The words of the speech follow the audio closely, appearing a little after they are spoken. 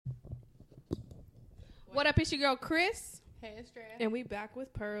What up, it's your girl Chris. Hey, it's Drea. And we back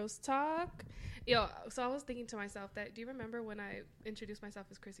with Pearls Talk. Yo, so I was thinking to myself that, do you remember when I introduced myself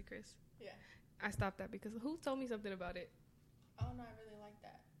as Chrissy Chris? Yeah. I stopped that because who told me something about it? Oh, no, I really like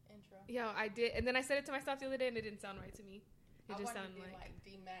that intro. Yo, I did. And then I said it to myself the other day and it didn't sound right to me. It just sounded like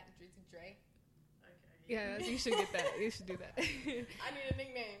D-Mac, Drizzy Dre. Okay. Yeah, you should get that. You should do that. I need a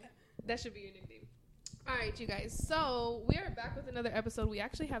nickname. That should be your nickname. All right, you guys. So we are back with another episode. We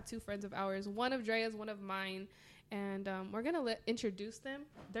actually have two friends of ours. One of Drea's, one of mine. And we're going to introduce them.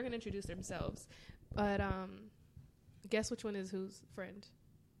 They're going to introduce themselves. But guess which one is whose friend?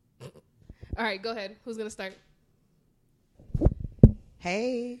 All right, go ahead. Who's going to start?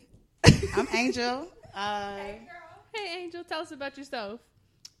 Hey, I'm Angel. Hey, girl. Hey, Angel. Tell us about yourself.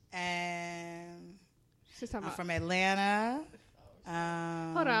 And She's I'm from Atlanta. Hold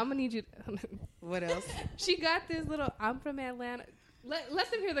on. I'm going to need you. What else? She got this little, I'm from Atlanta. Let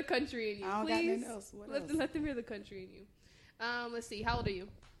them hear the country in you, I don't please. got nothing else. What else? Let them hear the country in you. Let's see. How old are you?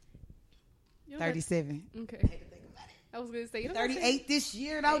 37. Okay. I was going to say. 38 this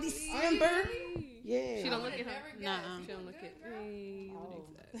year, though, December. Yeah. She don't look at her. Nah. She don't look at me.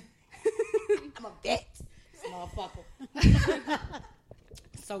 I'm a vet, motherfucker.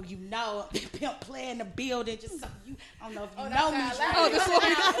 So you know, pimp play in the building. Just so you, I don't know if you know me. Oh, this one.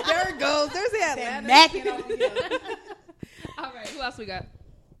 There it goes. There's the Atlanta. Macking over here. All right. Who else we got?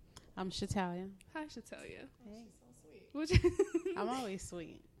 I'm Shatalia. Hi, Shatalia. Hey. Would you? I'm always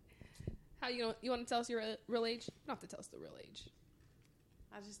sweet. How you want to tell us your real age? You don't have to tell us the real age.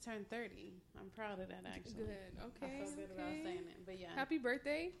 I just turned 30. I'm proud of that, actually. Good. Okay. I feel good about saying it. But yeah. Happy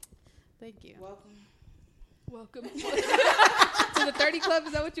birthday. Thank you. Welcome to the 30 Club.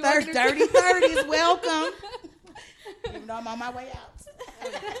 Is that what you want? 30 is welcome. Even though I'm on my way out.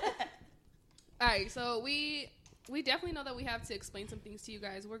 All right. So we definitely know that we have to explain some things to you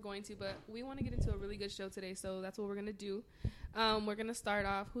guys. We're going to, but we want to get into a really good show today. So that's what we're going to do. We're going to start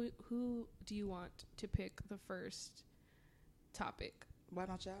off. Who do you want to pick the first topic? Why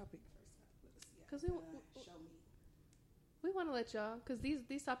don't y'all pick first? Because we want to let y'all, because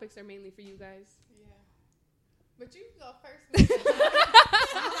these topics are mainly for you guys. Yeah. But you go first.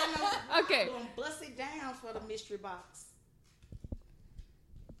 Okay. I'm going to bust it down for the mystery box.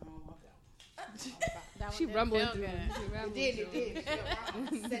 I don't want that one. She rumbling through. It did.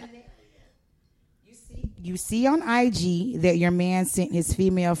 You see on IG that your man sent his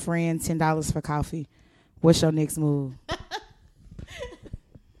female friend $10 for coffee. What's your next move?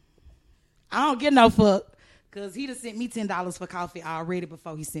 I don't get no fuck because he done sent me $10 for coffee already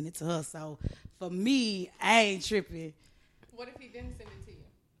before he sent it to her. So for me, I ain't tripping. What if he didn't send it to you?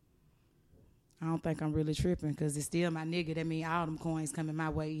 I don't think I'm really tripping because it's still my nigga. That mean all them coins coming my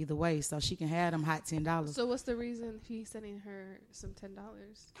way either way. So she can have them hot $10. So what's the reason he's sending her some $10?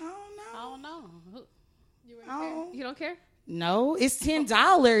 I don't know. You wouldn't care? You don't care? No, it's $10,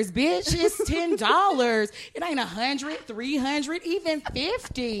 bitch. It's $10. It ain't 100, 300, even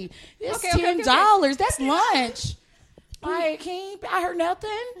 50. It's $10. That's lunch. Like, I heard nothing.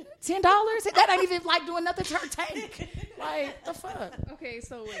 $10. That ain't even like doing nothing to her tank. Like, the fuck. Okay,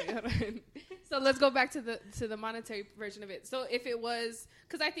 so wait, hold on. So let's go back to the monetary version of it. So if it was,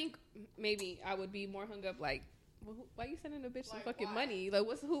 because I think maybe I would be more hung up like, well, why you sending a bitch some fucking money? Like,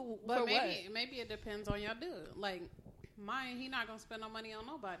 what's who? But for maybe it depends on your dude. Like mine, he not gonna spend no money on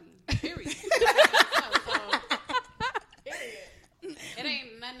nobody. Period. It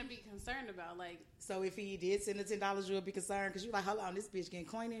ain't nothing to be concerned about. Like, so if he did send the $10, you would be concerned because you like, hold on, this bitch getting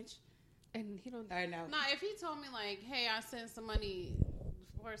coinage. And he don't. I know. nah, if he told me like, hey, I sent some money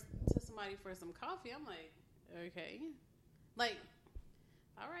to somebody for some coffee, I'm like, okay, like,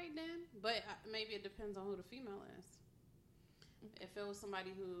 all right then. But maybe it depends on who the female is. If it was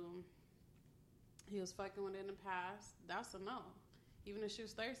somebody who he was fucking with in the past, that's a no. Even if she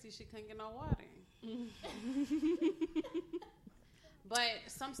was thirsty, she couldn't get no water. But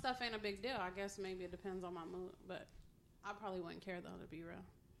some stuff ain't a big deal. I guess maybe it depends on my mood. But I probably wouldn't care, though, to be real.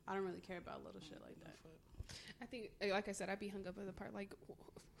 I don't really care about little shit like that. I think, like I said, I'd be hung up with the part like,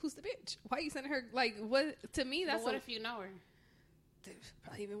 who's the bitch? Why you sending her? Like, what? To me, that's but what if you know her?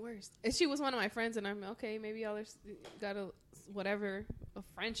 Probably even worse. If she was one of my friends, and I'm okay, maybe y'all got a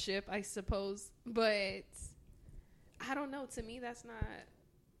friendship, I suppose. But I don't know. To me, that's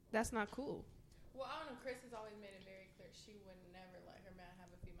not cool. Well, I don't know. Chris has always made it very clear she would never let her man have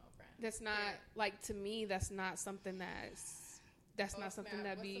a female friend. That's not like, to me. That's not something that's not something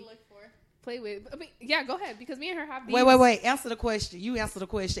that be look for? Play with. I mean, yeah, go ahead, because me and her have these. Wait. Answer the question. You answer the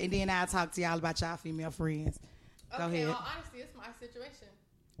question, and then I'll talk to y'all about y'all female friends. Go ahead. Well, honestly, it's my situation.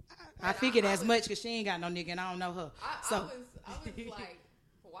 I figured as much because she ain't got no nigga and I don't know her. I was like,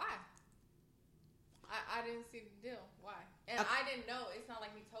 why? I didn't see the deal. Why? And I didn't know. It's not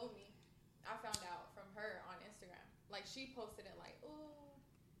like he told me. I found out from her on Instagram. Like, she posted it like, oh,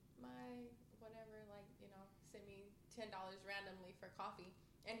 my whatever, like, you know, send me $10 randomly for coffee.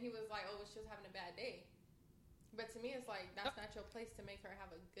 And he was like, oh, she was having a bad day. But to me, it's like, that's not your place to make her have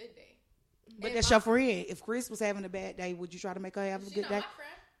a good day. But that's your friend. If Chris was having a bad day, would you try to make her have a good day? She's not my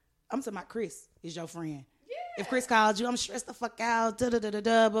friend. I'm talking about Chris is your friend. Yeah. If Chris called you, I'm stressed the fuck out, blah,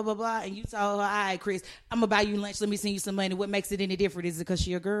 blah, blah, and you told her, all right, Chris, I'm going to buy you lunch. Let me send you some money. What makes it any different? Is it because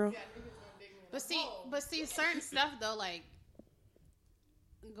she a girl? Yeah, niggas gonna dig me in But the see, hole. certain stuff though, like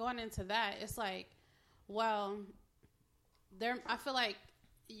going into that, it's like, well, I feel like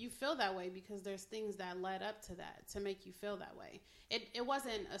you feel that way because there's things that led up to that to make you feel that way. It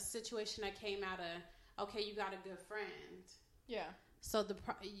wasn't a situation that came out of, okay, you got a good friend. Yeah. So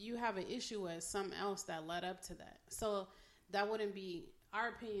you have an issue with something else that led up to that. So that wouldn't be, our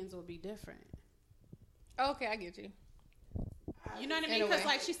opinions would be different. Okay, I get you. You know what I mean? Because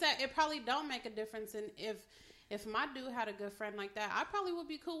like she said, it probably don't make a difference. And if my dude had a good friend like that, I probably would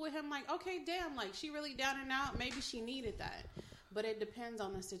be cool with him. Like, okay, damn, like she really down and out. Maybe she needed that. But it depends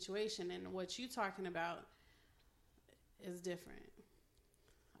on the situation, and what you talking about is different.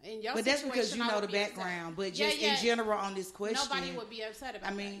 In your but that's because situation, you I know would the be background. upset. But just in general on this question, nobody would be upset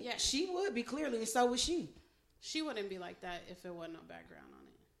about I mean, that. Yeah. she would be clearly, and so would she. She wouldn't be like that if there wasn't no background on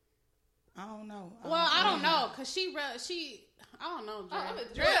it. I don't know. Well, I don't know, because she, I don't know,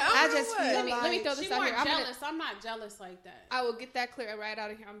 Dre. I just feel let like me throw this She out more here. jealous. I'm not jealous like that. I will get that clear right out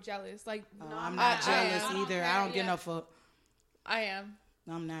of here. I'm jealous. Like, No, I'm not jealous I either. I don't get no fuck. I am.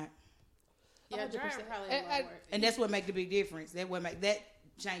 No, I'm not. Yeah, 100%. Dre probably a lot worse. And that's what make the big difference. That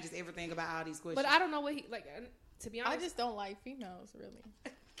changes everything about all these questions. but I don't know what he like. To be honest, I just don't like females,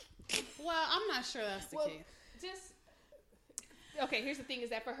 really. Well, I'm not sure that's the case. just okay. Here's the thing: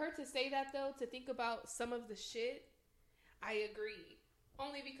 is that for her to say that though, to think about some of the shit, I agree.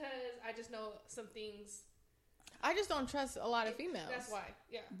 Only because I just know some things. I just don't trust a lot of females. That's why.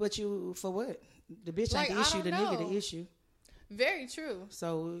 Yeah. But you, for what? The bitch Like, ain't the I issue. don't The nigga know. the issue. Very true.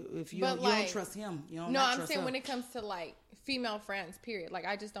 So if you, But, you don't like, trust him, you don't No, not I'm trust saying her. when it comes to like female friends, period. Like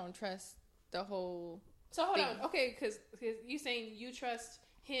I just don't trust the whole. So hold thing. on. Okay, because you saying you trust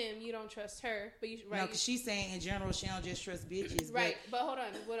him, you don't trust her, but you right. No, because she's saying in general she don't just trust bitches. Right, but hold on.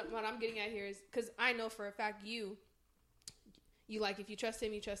 What I'm getting at here is because I know for a fact you like if you trust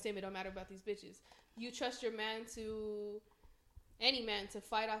him, you trust him. It don't matter about these bitches. You trust your man any man to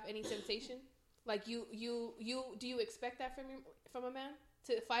fight off any temptation. Like you do you expect that from a man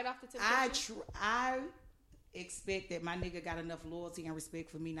to fight off the temptation? I expect that my nigga got enough loyalty and respect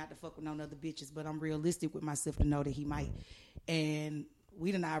for me not to fuck with no other bitches, but I'm realistic with myself to know that he might. And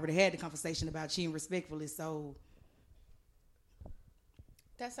we done already had the conversation about cheating respectfully, so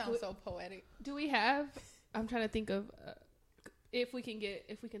That sounds so poetic. Do we have? I'm trying to think of if we can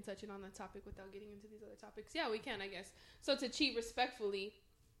touch it on the topic without getting into these other topics. Yeah, we can, I guess. So to cheat respectfully,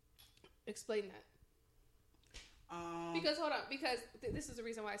 explain that. Because hold on, because this is the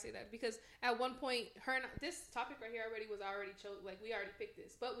reason why I say that. Because at one point, this topic right here was already chosen. Like we already picked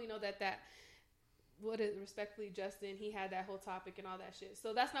this, but we know that what is respectfully Justin, he had that whole topic and all that shit.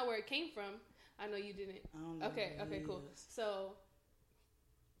 So that's not where it came from. I know you didn't. I don't know Okay, what it cool. is. So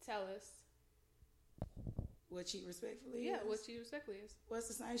tell us. What cheat respectfully Yeah, is? what cheat respectfully is. What's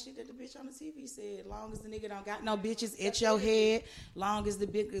the same shit that the bitch on the TV said? Long as the nigga don't got no bitches at your head, long as the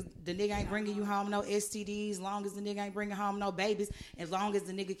nigga ain't bringing you home no STDs, long as the nigga ain't bringing home no babies, as long as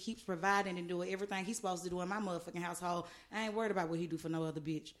the nigga keeps providing and doing everything he's supposed to do in my motherfucking household, I ain't worried about what he do for no other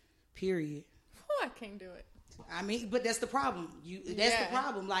bitch. Period. Oh, I can't do it. I mean, but that's the problem. That's the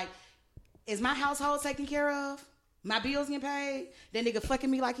problem. Like, is my household taken care of? My bills getting paid? That nigga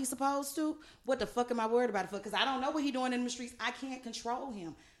fucking me like he's supposed to? What the fuck am I worried about it for? Because I don't know what he doing in the streets. I can't control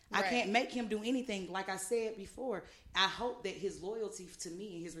him. I can't make him do anything. Like I said before, I hope that his loyalty to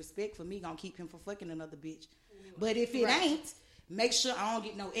me and his respect for me gonna keep him from fucking another bitch. But if it ain't, make sure I don't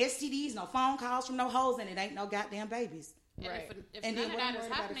get no STDs, no phone calls from no hoes, and it ain't no goddamn babies. Right. If And none then of what I'm that is worried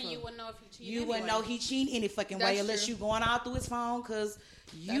about happening, it you for? wouldn't know if he cheated. You wouldn't know he cheating any fucking way That's unless true. you going all through his phone because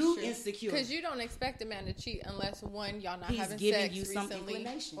you insecure. Because you don't expect a man to cheat unless one, y'all not He's having giving sex you some recently,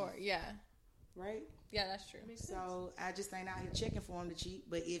 inclination. or Right? yeah, that's true. So I just ain't out here checking for him to cheat.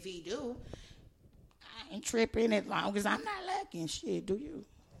 But if he do, I ain't tripping as long as I'm not lacking. Shit, do you?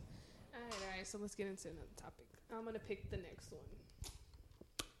 All right. So let's get into another topic. I'm gonna pick the next one.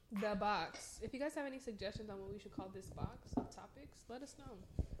 The box. If you guys have any suggestions on what we should call this box of topics, let us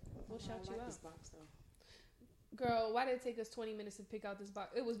know. We'll shout you out. Girl, why did it take us 20 minutes to pick out this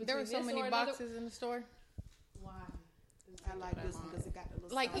box? It was between There were so this many or another- boxes in the store. Why? I like this one because it got the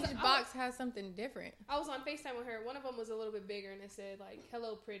little Like song. each box has something different. I was on FaceTime with her. One of them was a little bit bigger, and it said like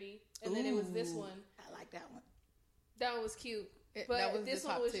 "Hello, pretty," and then it was this Ooh, one. I like that one. That one was cute, That but was this the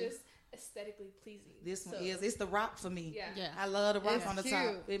one top was two. just aesthetically pleasing. This one So, is. It's the rock for me. Yeah. Yeah. I love the rock It's on the cute.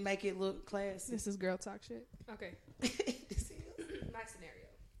 top. It make it look classy. This is girl talk shit. Okay. This is. My scenario.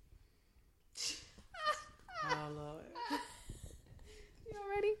 Oh Lord. You all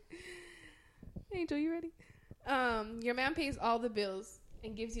ready? Angel, you ready? Your man pays all the bills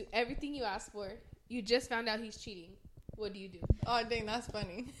and gives you everything you ask for. You just found out he's cheating. What do you do? Oh dang, that's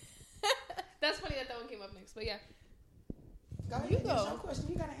funny. That's funny that one came up next, but yeah. Go ahead. You It's go. your question.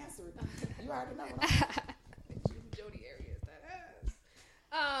 You gotta answer it. You already know. What I'm Jody area is that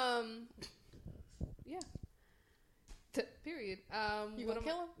ass. Yeah. Period. You what gonna am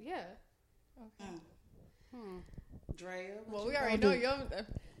kill I- him? Yeah. Okay. Drea. what Well, you we already gonna know do? you.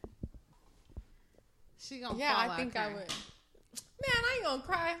 She gonna Yeah, fall I out think I crying. would. Man, I ain't gonna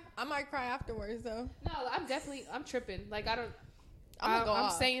cry. I might cry afterwards though. No, I'm tripping. Like I'm gonna go I'm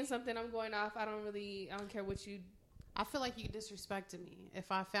off. saying something, I'm going off. I don't care what you. I feel like you disrespected me.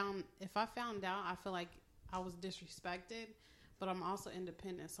 If I found out, I feel like I was disrespected. But I'm also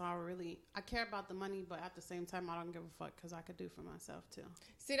independent, so I care about the money, but at the same time, I don't give a fuck because I could do for myself too.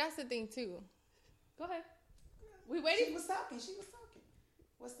 See, that's the thing too. Go ahead. We She waiting. was talking.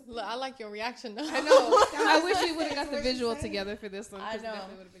 What's the Look, I like your reaction though. I know. I wish we would have got That's the what she visual said. together for this one. I 'Cause it know.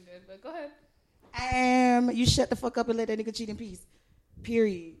 definitely would have been good. But go ahead. You shut the fuck up and let that nigga cheat in peace.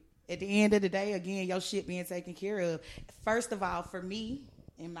 Period. At the end of the day, again, your shit being taken care of. First of all, for me,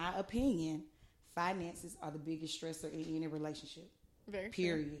 in my opinion, finances are the biggest stressor in any relationship. Very true.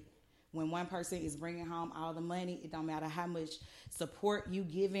 Period. When one person is bringing home all the money, it don't matter how much support you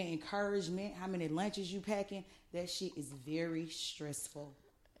giving, encouragement, how many lunches you packing, that shit is very stressful.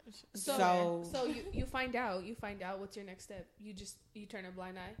 So you find out. What's your next step? You turn a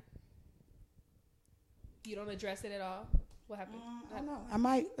blind eye. You don't address it at all. What happened? I don't know. I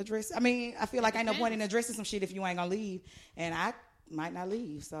might address. I mean, I feel like ain't no point in addressing some shit if you ain't gonna leave, and I might not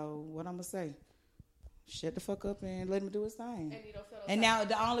leave. So what I'm gonna say? Shut the fuck up and let him do his thing. And you don't feel. And now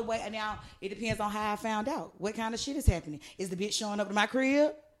the only way, and now it depends on how I found out. What kind of shit is happening? Is the bitch showing up to my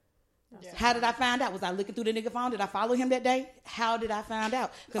crib? Yeah. How did I find out? Was I looking through the nigga phone? Did I follow him that day? How did I find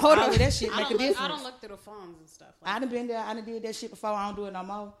out? Because all of that shit I make a don't difference. look through the phones and stuff. I done been there. I done did that shit before. I don't do it no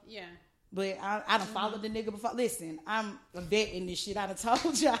more. Yeah. But I done followed the nigga before. Listen, I'm a vet in this shit. I done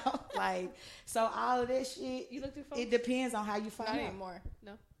told y'all. Like, so all of that shit, You looked through phones? it depends on how you find Not out. anymore.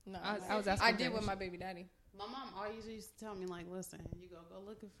 No. No, I was asking I did for with it. my baby daddy, My mom always used to tell me, like, listen, you go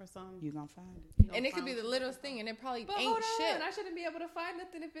looking for something. You gonna find it. you gonna and it could find be the what you littlest looking thing, and it probably But ain't hold shit. on, I shouldn't be able to find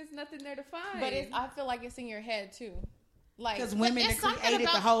nothing if it's nothing there to find. But I feel like it's in your head too. Like, Because women it's that something created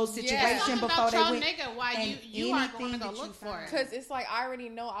the about- whole yeah. situation Something before about they your went. nigga, why and you are going to anything go that you look for find. it. because it's like I already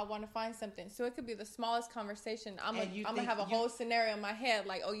know I want to find something, so it could be the smallest conversation. I'm And you gonna think have a you- whole scenario in my head,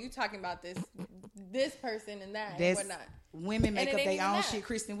 like, oh, you talking about this person and that and That's whatnot. women make it up ain't their even own that. shit,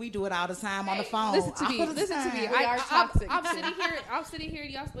 Kristen. We do it all the time on the Hey, phone. Listen to all me. the Listen to me. time. We are toxic. I'm sitting here. I'm sitting here.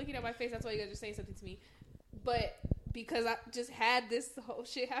 Y'all looking at my face. That's why you guys are saying something to me. But because I just had this whole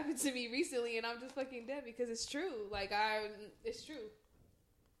shit happen to me recently, and I'm just fucking dead because it's true. Like it's true.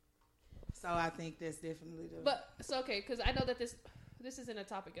 So I think that's definitely the. But so okay, because I know that this isn't a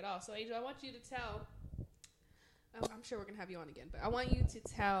topic at all. So Angel, I want you to tell. I'm sure we're gonna have you on again, but I want you to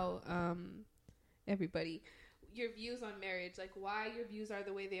tell everybody your views on marriage, like why your views are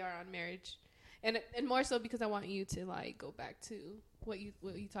the way they are on marriage, and more so because I want you to like go back to what you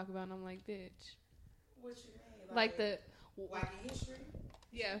talk about. And I'm like, bitch, what you mean? like the Like in history?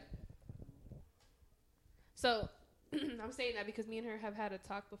 yeah. So I'm saying that because me and her have had a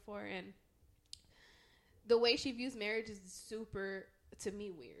talk before, and the way she views marriage is super, to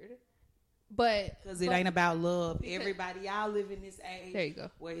me, weird. But Because it ain't about love. Because- Everybody, y'all live in this age There you go.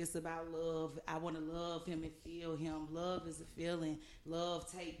 where it's about love. I want to love him and feel him. Love is a feeling.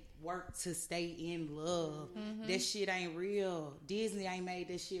 Love take work to stay in love. That shit ain't real. Disney ain't made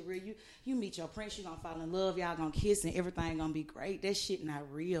that shit real. You meet your prince, you gonna fall in love. Y'all gonna kiss and everything gonna be great. That shit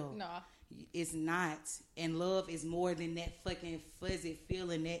not real. No, It's not. And love is more than that fucking fuzzy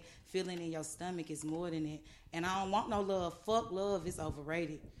feeling. That feeling in your stomach is more than that. And I don't want no love. Fuck love. It's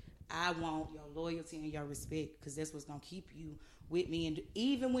overrated. I want your loyalty and your respect because that's what's going to keep you with me. And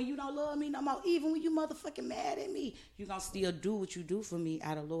even when you don't love me no more, even when you motherfucking mad at me, you going to still do what you do for me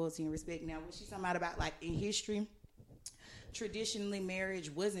out of loyalty and respect. Now, what she's talking about like in history, traditionally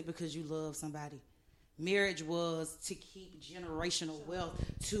marriage wasn't because you love somebody. Marriage was to keep generational wealth,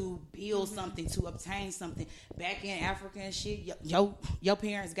 to build something, to obtain something. Back in Africa and shit, your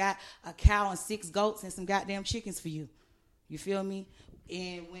parents got a cow and 6 goats and some goddamn chickens for you. You feel me?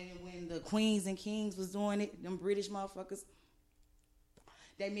 And when the queens and kings was doing it, them British motherfuckers,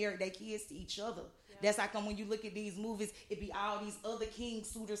 they married their kids to each other. Yeah. That's how come when you look at these movies, it be all these other king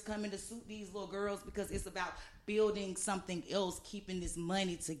suitors coming to suit these little girls, because it's about building something else, keeping this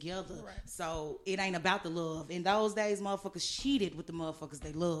money together. Right. So it ain't about the love. In those days, motherfuckers cheated with the motherfuckers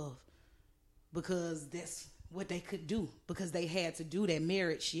they love, because that's what they could do, because they had to do that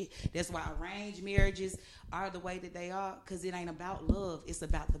marriage shit. That's why arranged marriages are the way that they are, because it ain't about love. It's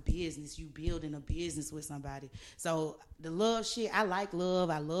about the business. You building a business with somebody. So the love shit, I like love.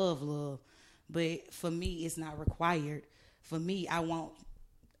 I love love. But for me, it's not required. For me, I want,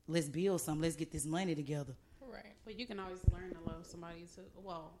 let's build something. Let's get this money together. Right. But you can always learn to love somebody to,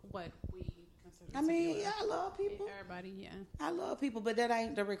 well, what we consider I mean, yeah, I love people. Everybody, yeah. I love people, but that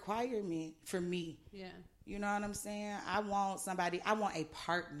ain't the requirement for me. Yeah. You know what I'm saying? I want somebody, I want a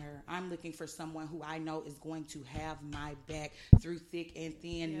partner. I'm looking for someone who I know is going to have my back through thick and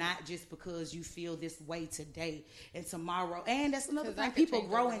thin, not just because you feel this way today and tomorrow. And that's another thing. People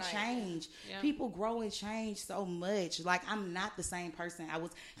grow and change. Yeah. People grow and change so much. Like, I'm not the same person I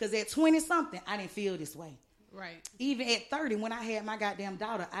was, because at 20-something, I didn't feel this way. Right. Even at 30, when I had my goddamn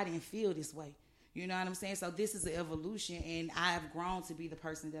daughter, I didn't feel this way. You know what I'm saying? So this is an evolution, and I've grown to be the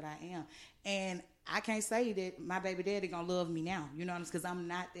person that I am. And I can't say that my baby daddy gonna love me now. You know what I'm saying? Because I'm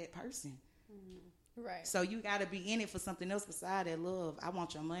not that person. Mm-hmm. Right. So you got to be in it for something else beside that love. I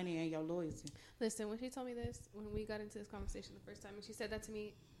want your money and your loyalty. Listen, when she told me this, when we got into this conversation the first time, and she said that to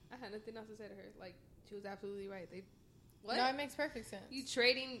me, I had nothing else to say to her. Like, she was absolutely right. What? No, it makes perfect sense.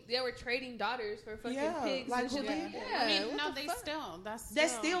 They were trading daughters for fucking pigs. Like, and shit. I mean, no,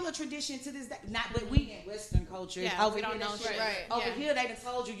 that's still a tradition to this day. Not, but we in Western culture. Yeah, over we here, don't know shit. Right. Over here, they done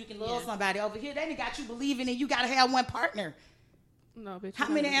told you can love somebody. Over here, they done got you believing that you got to have one partner. No, bitch. How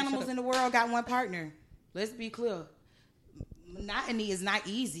many animals in the world got one partner? Let's be clear. Monotony is not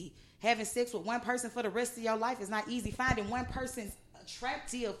easy. Having sex with one person for the rest of your life is not easy. Finding one person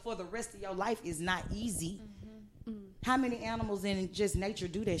attractive for the rest of your life is not easy. Mm-hmm. How many animals in just nature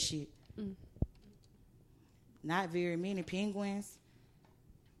do that shit? Not very many. Penguins.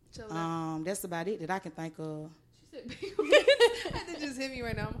 That's about it that I can think of. She said penguins. That just hit me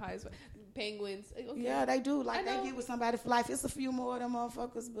right now. I'm high as well. Penguins. Okay. Yeah, they do. Like, they get with somebody for life. It's a few more of them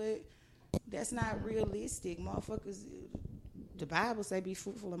motherfuckers, but that's not realistic. Motherfuckers, the Bible say be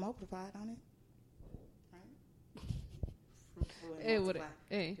fruitful and multiply, don't it? Right? Fruitful and multiply.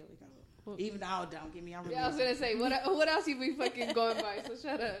 Hey. Even though, don't get me on. Yeah, I was gonna say, what else you be fucking going by? So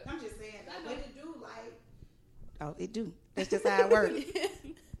shut up. I'm just saying, but it do like. Oh, it do. That's just how it works.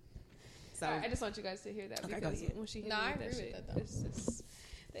 So right, I just want you guys to hear that, because when she hit me with that shit, it's just,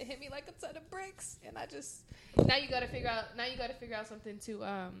 they hit me like a ton of bricks, and I just now you gotta figure out something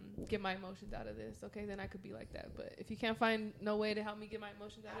to get my emotions out of this. Okay, then I could be like that. But if you can't find no way to help me get my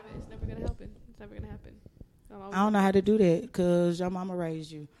emotions out of it, it's never gonna happen. It's never gonna happen. I don't know how to do that, because your mama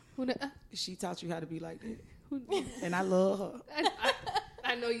raised you. She taught you how to be like that. And I love her.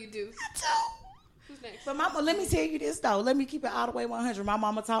 I know you do. I do. Who's next? But mama, let me tell you this, though. Let me keep it all the way 100. My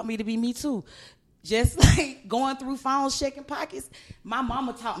mama taught me to be me, too. Just like going through phones, checking pockets, my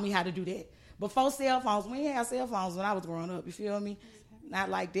mama taught me how to do that. Before cell phones, we didn't have cell phones when I was growing up. You feel me? Not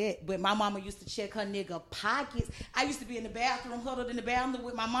like that. But my mama used to check her nigga pockets. I used to be in the bathroom, huddled in the bathroom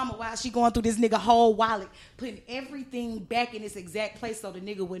with my mama while she going through this nigga whole wallet, putting everything back in its exact place so the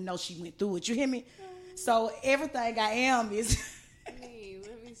nigga wouldn't know she went through it. You hear me? So everything I am is... Let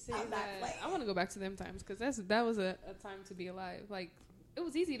me say that. I want to go back to them times, because that was a time to be alive. Like, it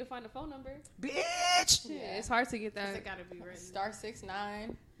was easy to find a phone number. Bitch! Yeah, it's hard to get that. It gotta be written.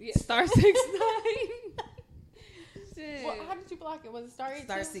 *69. Yeah, *69. Well, how did you block it? Was it *8?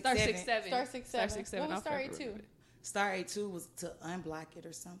 *67. *67. What was *82? *82 was to unblock it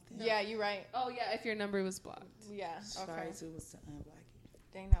or something. Yeah, you're right. Oh yeah, if your number was blocked. Yeah. Okay. *82 was to unblock it.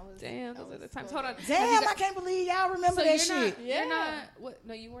 Damn, those are the times. Hold on. Damn, I can't believe y'all remember that shit. You're not. What?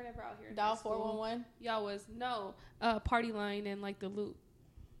 No, you weren't ever out here. Dial 411. Y'all was Party Line and like the Loop.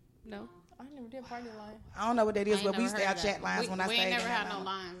 No. I never did Party Line. I don't know what that is, but we used to have chat lines when I stayed. We ain't never had no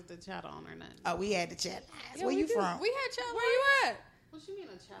lines to chat on or nothing. Oh, we had the chat lines. Yeah, Where you from? We had chat lines. Where you at? What you mean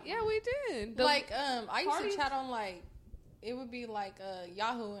a chat line? Yeah, we did. I used to chat on it would be like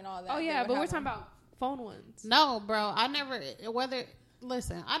Yahoo and all that. Oh yeah, but we're talking about phone ones. No, bro. I never.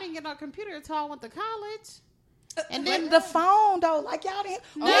 Listen, I didn't get no computer until I went to college. And then the phone though, like y'all didn't.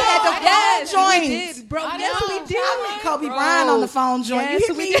 No, we had the phone joints, did, bro. Yes, we did. I met Kobe Bryant on the phone joint. Yes,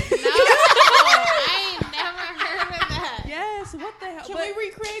 you we hear me? did. No, I ain't never heard of that. Yes, Yes, what the hell? Can But we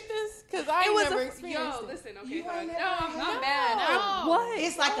recreate this? Because I ain't never experienced yo, it. listen, okay, You hold on. ain't No, never I'm had mad. No. What?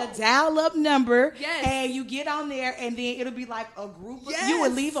 It's like a dial-up number, Yes. and you get on there, and then it'll be like a group. Yes. You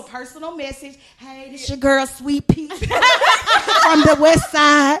would leave a personal message. Hey, this your girl, Sweet Pea, from the West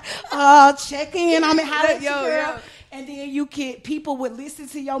Side. Check in. I mean, how that's your girl. And then people would listen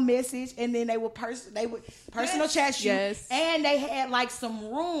to your message, and then they would personal chat you. Yes. And they had like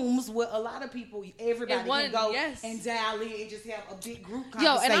some rooms where a lot of people, everybody can go and dial in and just have a big group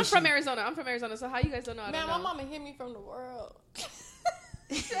conversation. Yo, and I'm from Arizona. So how you guys don't know? Man, my mama hit me from the world.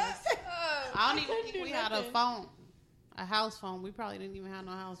 I don't even think we had a phone, a house phone. We probably didn't even have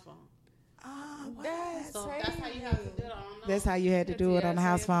no house phone. Oh, That's So crazy. that's how you have to do it. I don't know. that's how you had to do it on the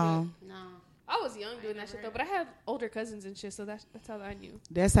house phone. No. I was young doing that shit though, but I had older cousins and shit, so that's how I knew.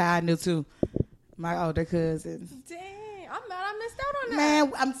 That's how I knew too. My older cousins. Dang, I'm mad I missed out on that.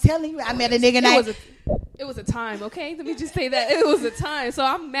 Man, I'm telling you, I met a nigga named. It was a time, okay? Let me just say that it was a time. So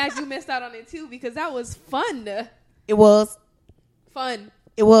I'm mad you missed out on it too because that was fun. It was. Fun.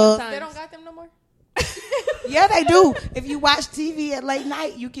 It was. Sometimes. They don't got them no more? Yeah, they do. If you watch TV at late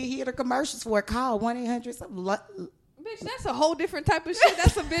night, you can hear the commercials for it. Call 1-800 something. Bitch, that's a whole different type of shit.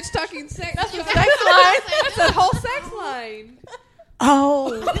 That's a bitch talking sex. That's a sex line. That's a whole sex line.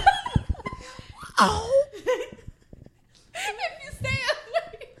 Oh. Oh. If you stay up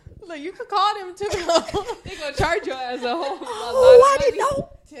late, Look, you could call them too. they gonna charge your ass a whole. Oh, I didn't know.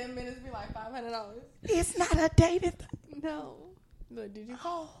 10 minutes be like $500. It's not a dated. No. Look, did you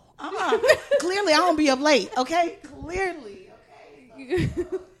call? Clearly, I don't be up late. Okay. Clearly. Okay.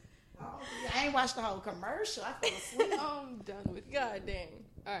 I ain't watched the whole commercial. I fell asleep. I'm done with you. God dang.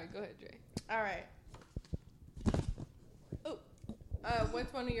 All right, go ahead, Dre. All right. Ooh.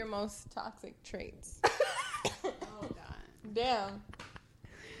 What's one of your most toxic traits? Oh God. Damn.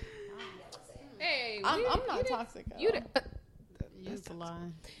 Hey, I'm not toxic. You Use the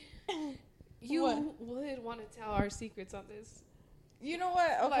line. you What? would want to tell our secrets on this. You know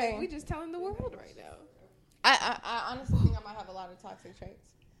what? Okay. Like, we just telling the world right now. I honestly think I might have a lot of toxic traits.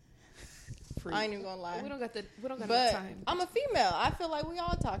 I ain't even gonna lie. We don't got But the time. I'm a female. I feel like we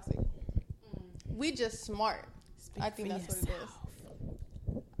all toxic. We just smart. I think that's what it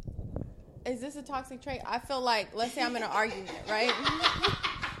is. Is this a toxic trait? I feel like, let's say I'm in an argument, right?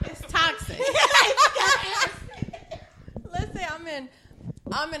 It's toxic. Let's say I'm in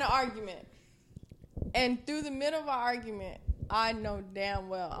an argument, and through the middle of our argument, I know damn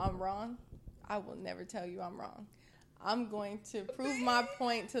well I'm wrong. I will never tell you I'm wrong. I'm going to prove my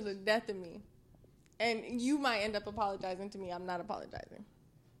point to the death of me. And you might end up apologizing to me. I'm not apologizing.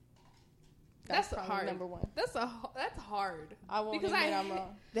 That's That's probably hard. number one. That's hard. I won't Because admit I'm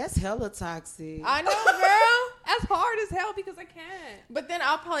wrong. That's hella toxic. I know, girl. That's hard as hell because I can't. But then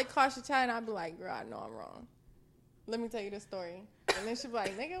I'll probably cross your child and I'll be like, girl, I know I'm wrong. Let me tell you this story. And then she'll be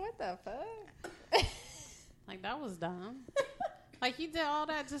like, nigga, what the fuck? Like, that was dumb. Like, you did all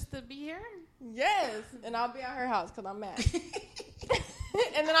that just to be here? Yes. And I'll be at her house because I'm mad.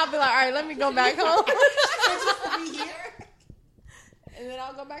 And then I'll be like, all right, let me go back home. Just to be here. And then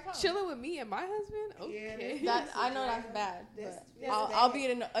I'll go back home. Chilling with me and my husband? Okay. Yeah, That, I know that's bad. That's I'll bad. be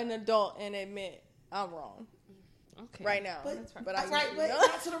an adult and admit I'm wrong Okay. right now. But I right, but know.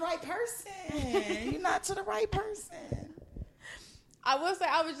 not to the right person. You're not to the right person. I will say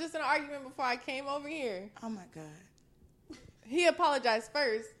I was just in an argument before I came over here. Oh my God. He apologized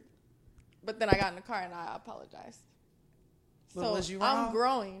first, but then I got in the car and I apologized. But So was you wrong? I'm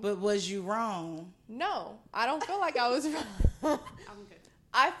growing. But was you wrong? No, I don't feel like I was wrong. I'm good.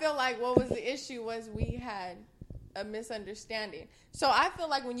 I feel like what was the issue was we had a misunderstanding. So I feel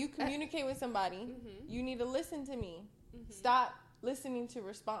like when you communicate with somebody, you need to listen to me. Stop listening to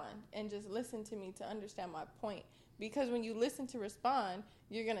respond and just listen to me to understand my point. Because when you listen to respond,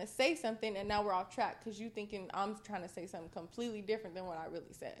 you're going to say something and now we're off track because you thinking I'm trying to say something completely different than what I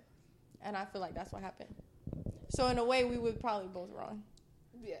really said. And I feel like that's what happened. So in a way, we were probably both wrong.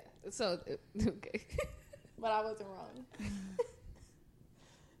 Yeah. So, okay. But I wasn't wrong.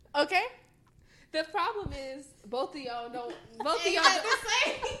 Okay? The problem is both of y'all don't. Both of y'all.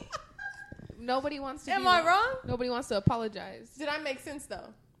 Nobody wants to. Am I wrong? Nobody wants to apologize. Did I make sense though?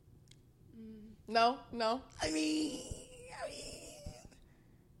 No. I mean,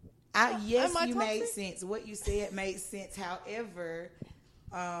 yes, Am I you made toxic? sense. What you said made sense. However,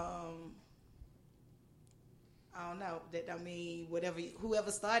 I don't know. That don't mean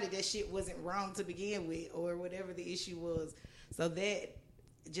whoever started that shit wasn't wrong to begin with, or whatever the issue was. So that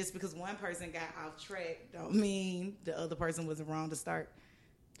just because one person got off track, don't mean the other person wasn't wrong to start.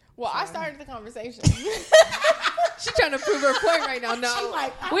 Well, I started the conversation. She's trying to prove her point right now. No, She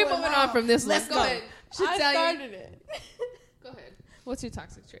like, I we're was moving wrong. on from this. Let's Let's go go. ahead. Should I tell you. started it. Go What's your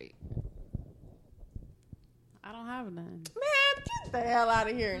toxic trait? I don't have none. Man, get the hell out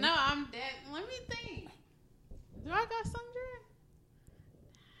of here. No, I'm dead. Let me think. Do I got some, Dre?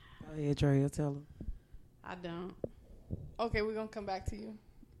 Go ahead, Drea, tell him. I don't. Okay, we're gonna come back to you.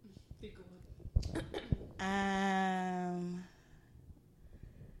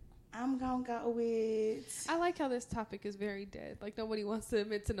 I'm gonna go with. I like how this topic is very dead. Like nobody wants to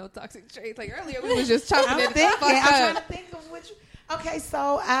admit to no toxic traits. Like earlier, we was just chopping I'm it. thinking. Fuck I'm trying up. to think of which. Okay,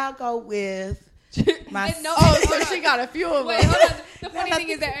 so I'll go with my. And no, Oh, so she got a few of Wait, them. hold on. The funny thing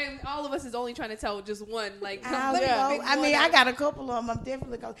is that all of us is only trying to tell just one. Like, I'll let me go. pick I one mean, I out. got a couple of them. I'm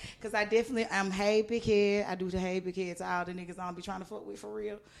definitely going because I'm hey big head. I do the hey big head to all the niggas I don't be trying to fuck with for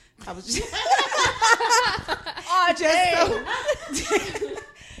real. I was just Oh, just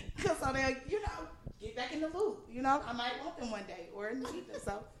because so they get back in the loop. I might want them one day or neither.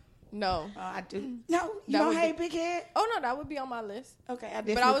 So No. I do. No, you That don't would hey be- big head. Oh no, that would be on my list. Okay, I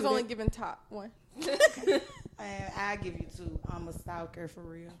definitely. But I was do only that. given top one. And I give you two. I'm a stalker for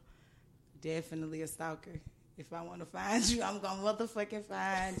real. Definitely a stalker. If I want to find you, I'm gonna motherfucking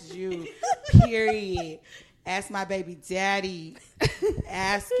find you. Period. Ask my baby daddy.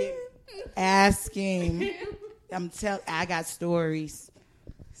 Ask him. I got stories.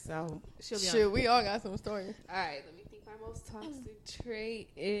 So She'll be on. Shit, we all got some stories. All right, let me think. My most toxic trait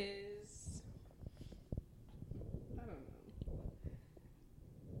is. I don't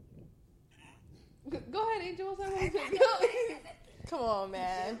know. Go ahead, Angel. What's up? Come on,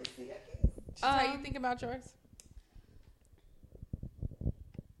 man. How you think about yours?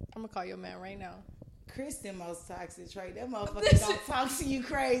 I'm gonna call your man right now. Kristen most toxic trait. That motherfucker gonna talk to you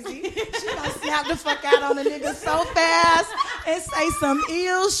crazy. She gonna snap the fuck out on a nigga so fast and say some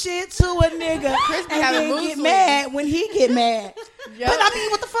ill shit to a nigga and having then mood get swings. mad when he get mad. Yep. But I mean,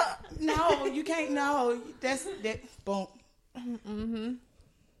 what the fuck? No, you can't. No, that's that. Boom. Mm-hmm.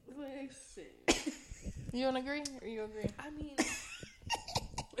 Listen. You don't agree, or you agree? I mean,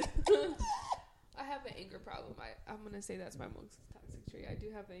 I have an anger problem. I'm gonna say that's my most toxic trait. I do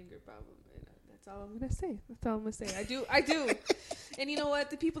have an anger problem, and that's all I'm gonna say. That's all I'm gonna say. I do. And you know what?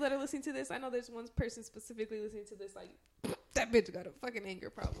 The people that are listening to this, I know there's one person specifically listening to this, like that bitch got a fucking anger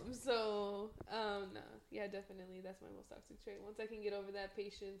problem. So, no, yeah, definitely, that's my most toxic trait. Once I can get over that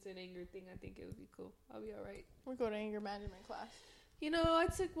patience and anger thing, I think it would be cool. I'll be all right. We go to anger management class. I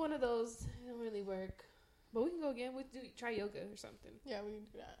took one of those. It don't really work, but we can go again. We try yoga or something. Yeah, we can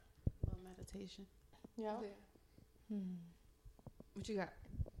do that. A little meditation. Yeah. What you got?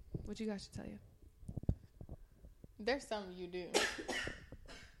 What you got to tell you? There's something you do.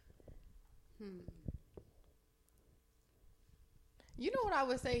 You know what I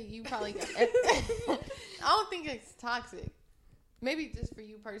would say? You probably got. I don't think it's toxic. Maybe just for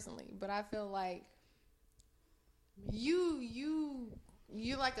you personally, but I feel like you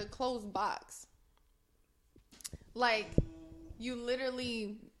like a closed box. Like you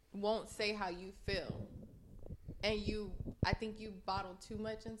literally won't say how you feel, and I think you bottle too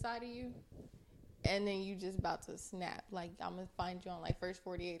much inside of you, and then you just about to snap. Like I'm gonna find you on like First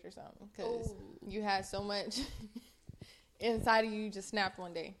 48 or something because you had so much inside of you, just snapped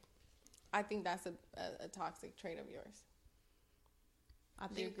one day. I think that's a toxic trait of yours. I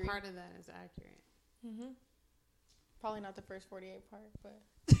Do you think agree? part of that is accurate. Mm-hmm. Probably not the First 48 part, but.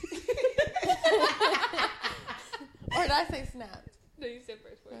 Or did I say snapped? No, you said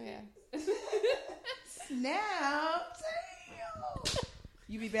first word. Oh, yeah. Snap. Damn.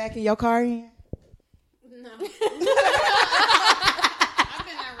 You be back in your car in? No. I've been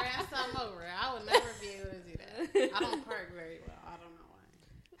there, ran something over. I would never be able to do that. I don't park very well. I don't know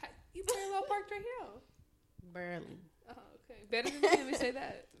why. You very well parked right here. Barely. Oh, okay. Better than me. Let me say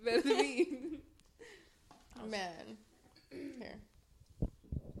that. Better than me. Man. Here.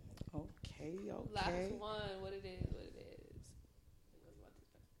 Okay. Last one. What it is.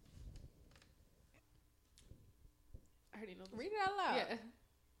 I already know this. Read it out loud. Yeah.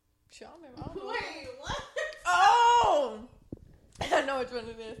 Show me. I don't know. Wait, what? Oh! I know which one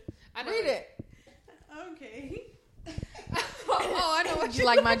it is. I know Read it. Okay. Oh, I know what You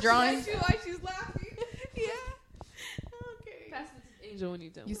like my drawing? I see why she's laughing. Yeah. Okay. Pass it to Angel when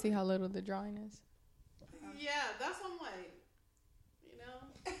you're done. You see how little the drawing is? Yeah, that's what I'm like, you know?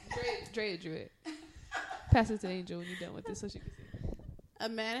 Drea drew it. Pass it to Angel when you're done with this so she can see. A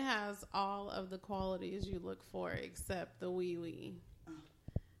man has all of the qualities you look for except the wee wee.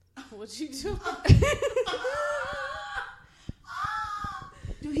 What you do?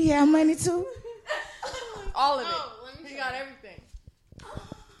 Do he have money too? All of it. Oh, let me He show got you. everything.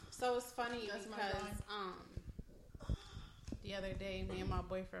 So it's funny That's my because drawing. the other day me and my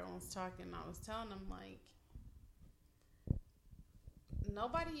boyfriend was talking and I was telling him like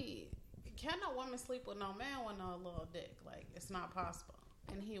nobody, can no woman sleep with no man with no little dick? Like, it's not possible.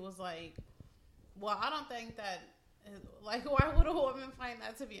 And he was like, well, I don't think that, like, why would a woman find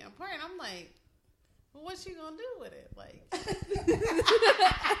that to be important? I'm like, well, what's she gonna do with it? Like,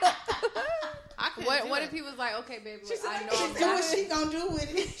 what if he was like, okay, baby, She said, I know So what's she gonna do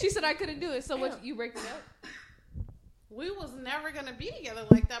with it? She said I couldn't do it. So what? You break it up? we was never gonna be together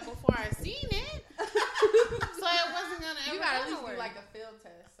like that before I seen it. So it wasn't gonna ever You gotta at least work. do like a field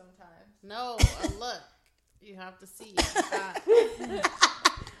test sometimes. No, a look. You have to see it.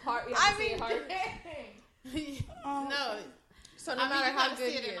 Hard. You I have to see mean, it hard. No. So no I mean, matter you how gotta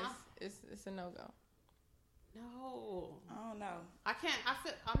good see he it is, it's a no-go. No. I don't know. I can't.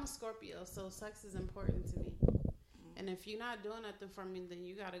 I'm a Scorpio, so sex is important to me. And if you're not doing nothing for me, then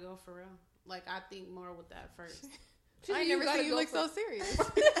you gotta go for real. Like, I think more with that first. I ain't never seen you look so serious.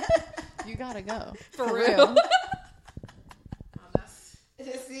 You gotta go. For real. That's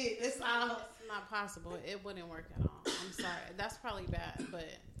That's it. That's all. not possible. It wouldn't work at all. I'm sorry. That's probably bad, but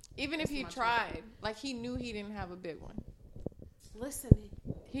Even if That's he my tried, like he knew he didn't have a big one. listen.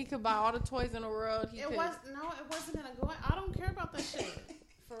 He could buy all the toys in the world. It It wasn't gonna go. I don't care about that shit.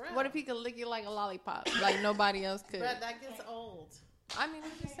 For real. What if he could lick you like a lollipop, like nobody else could? But that gets old. I mean,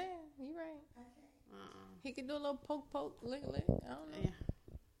 I'm just saying. You're right. He could do a little poke, lick. I don't know.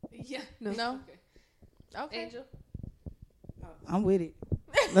 Yeah. Yeah. No. Okay. Angel. I'm with it.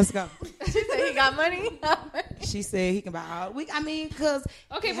 Let's go. She said he got money. She said he can buy all. I mean, because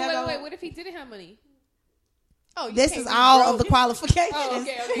Okay, but Hello. wait. What if he didn't have money? Oh, you this can't is be all broke. of the qualifications. Oh,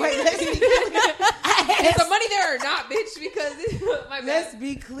 okay. Wait, let's be Is clear. the money there or not, bitch? Because my Let's bad.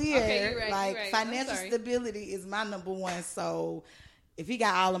 be clear. Okay, you're right, like you're right. I'm financial sorry. stability is my number one. So if he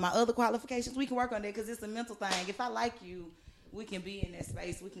got all of my other qualifications, we can work on that because it's a mental thing. If I like you, we can be in that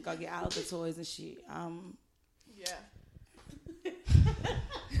space. We can go get all of the toys and shit. Yeah.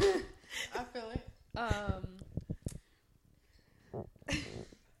 I feel it.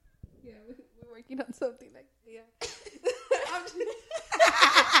 Yeah, we're working on something like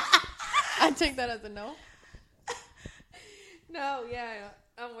I take that as a no. No, yeah,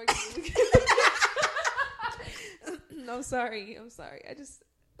 I'm working. No, sorry. I'm sorry. I just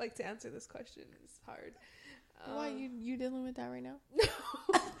like to answer this question. It's hard. Why you dealing with that right now?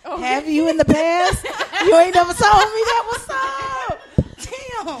 Have you in the past? You ain't never told me that. What's up?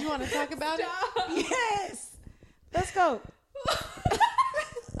 Damn. You want to talk about it? Yes. Let's go.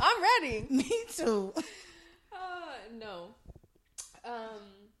 I'm ready. Me too. No.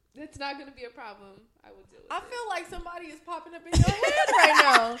 It's not gonna be a problem. I will deal with I it. feel like somebody is popping up in your head right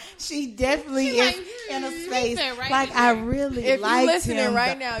now. She definitely She is like, in a hmm, space. said right Like in I there. really If liked you're listening him.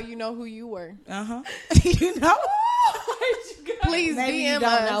 right now, you know who you were. You know. Please Maybe DM you don't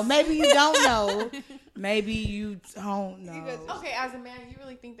us. know. Maybe you don't know. Maybe you don't know. Okay, as a man, you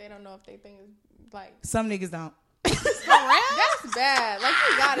really think they don't know if they think it's like Some niggas don't. that's bad. Like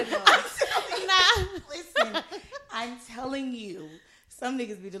you gotta know. Nah, listen. I'm telling you, some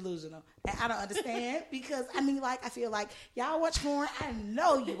niggas be delusional, and I don't understand because I mean, like, I feel like y'all watch porn. I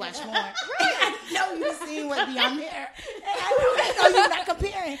know you watch porn. I know you seen what be on there, and I know you're not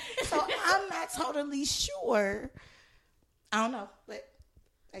comparing. So I'm not totally sure. I don't know, but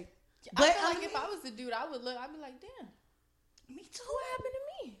hey, I feel like if I was the dude, I would look. I'd be like, damn, me too. what happened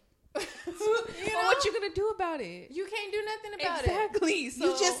to me? Well, what you gonna do about it? You can't do nothing about it. Exactly. So,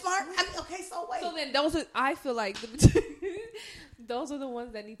 You just learned. I mean, okay, so wait. So then those are. I feel like those are the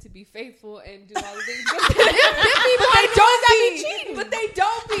ones that need to be faithful and do all the things. But they don't be. But they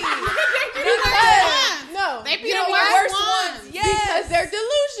don't be. No, They be you the know the worst worst ones. ones. Yes. Because they're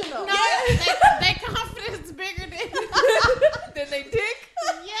delusional. No, they confidence bigger than Then they dick.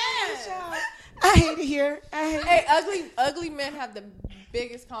 yeah. I hate it here. Hey, ugly men have the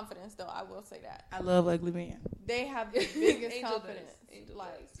biggest confidence, though. I will say that I love ugly men. they have the biggest Angel confidence. does. Angel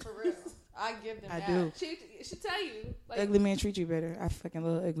Like does. for real, I give them. I that. do. She should tell you. Like, Ugly men treat you better. I fucking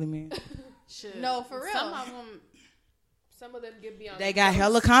love ugly men. Should. No, for real. Some of them. some of them get beyond. They got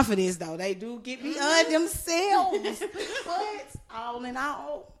hella confidence though. They do get beyond themselves. But all in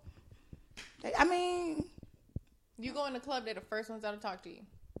all, I mean, You go in the club, they're the first ones that'll talk to you.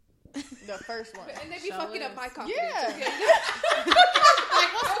 The first one. And they be Show fucking up is. my confidence. Yeah. Okay?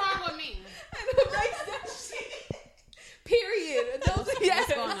 Like, what's wrong with me? Period. Those, yes.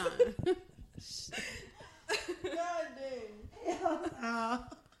 What's going on? God dang.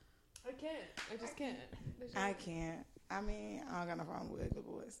 I can't. I just can't. I can't. I mean, I don't got no problem with ugly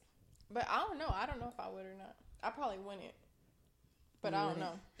boys. But I don't know. I don't know if I would or not. I probably wouldn't. But I don't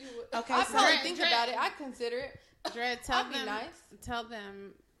know. Okay, I so probably think Dre- about it. I consider it. Dre, tell I'd be them. nice. Tell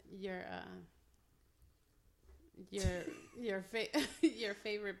them your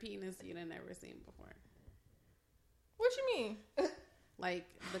favorite penis you done never seen before. What you mean? Like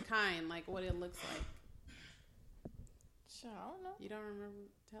the kind, like what it looks like. Sure, I don't know. You don't remember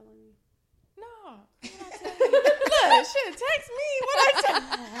telling me? No. Look, shit, text me.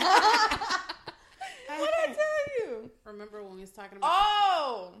 What I tell you? Remember when we was talking about?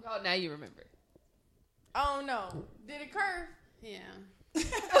 Oh, now you remember. oh no. Did it curve? Yeah.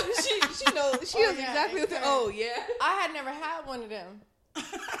 she knows. She knows exactly what. Yeah. I had never had one of them,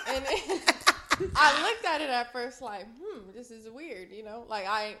 and I looked at it at first like, this is weird, you know. Like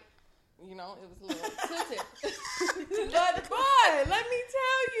it was a little tilted. But boy, let me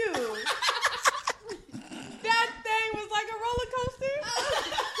tell you, that thing was like a roller coaster.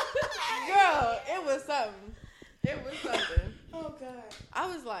 Girl, it was something. It was something. Oh God. I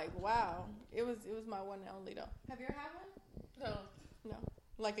was like, wow. It was my one and only though. Have you ever had one? No.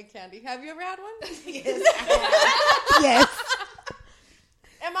 Like a candy. Have you ever had one? Yes. Yes.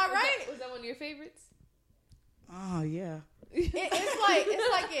 Am I right? Was that one of your favorites? Oh yeah. It's like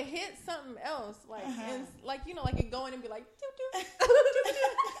it hit something else. Like and like like you go in and be like doo, doo, doo, doo, doo.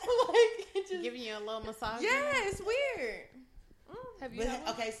 Like it just Giving you a little massage. yeah, it's weird. Have you? Had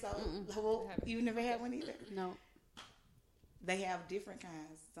one? Okay, so you never had one either? No. They have different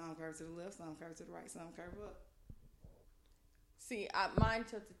kinds. Some curve to the left, some curve to the right, some curve up. See, mine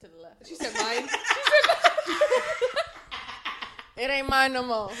tilted to the left. She said mine. It ain't mine no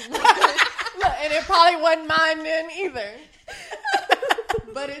more. Look, and it probably wasn't mine then either.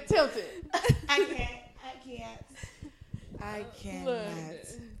 But it tilted. I cannot. Look.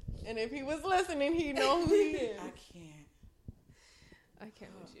 And if he was listening, he'd know who he is. I can't. I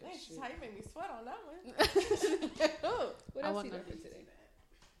can't with you. That's how you made me sweat on that one. What else you done for today?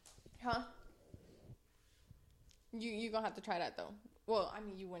 Huh? You gonna have to try that though. Well, I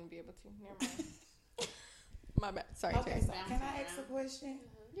mean, you wouldn't be able to. Never mind. My bad. Sorry. Okay, Terry. so can I ask a question?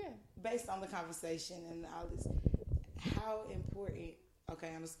 Yeah. Based on the conversation and all this, how important,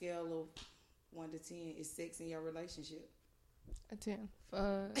 on a scale of 1 to 10, is sex in your relationship? A 10.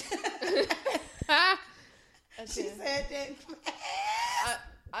 A She 10. said that.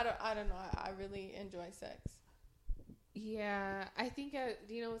 I don't know. I really enjoy sex. Yeah, I think.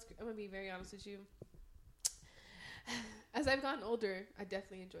 You know, I'm gonna be very honest with you. As I've gotten older, I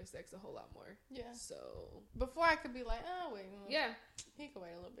definitely enjoy sex a whole lot more. Yeah. So Before I could be like, wait. yeah, He could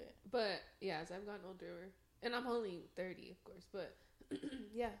wait a little bit. but yeah, as I've gotten older, and I'm only 30, of course, but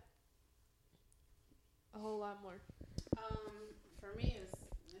yeah, a whole lot more. For me,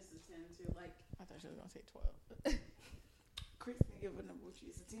 this is 10 too. Like, I thought she was gonna say 12. Chris can give a number.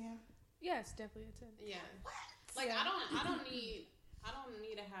 She's a 10. Yes, definitely a 10. yeah. Like I don't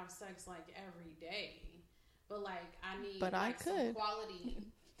need to have sex like every day. But like I need But I some could.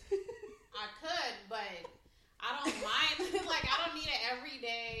 quality. I could, but I don't mind. Like I don't need it every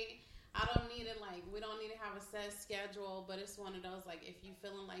day. I don't need it like we don't need to have a set schedule. But it's one of those like if you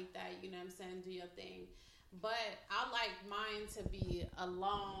feeling like that, you know what I'm saying, do your thing. But I like mine to be a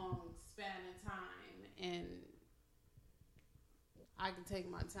long span of time and I can take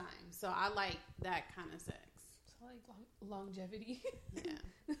my time. So I like that kind of sex. So like longevity. Yeah.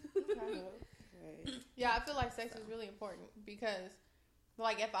 Okay. Yeah, I feel like sex is really important because,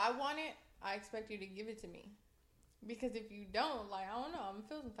 like, if I want it, I expect you to give it to me. Because if you don't, like, I don't know, I'm gonna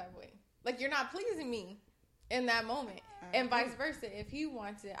feel some type of way. Like, you're not pleasing me in that moment. And vice versa. If he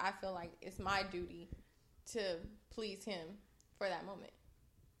wants it, I feel like it's my duty to please him for that moment.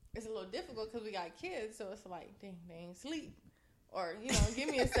 It's a little difficult because we got kids, so it's like, dang, they ain't sleep. Or, give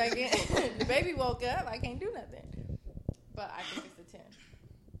me a second. The baby woke up. I can't do nothing. But I think it's a 10.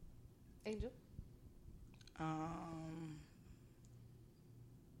 Angel?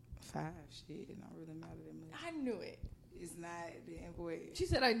 5. Shit, it don't really matter that much. I knew it. It's not the important. She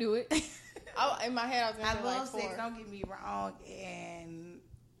said I knew it. In my head, I was going to say love like 4. sex. Don't get me wrong,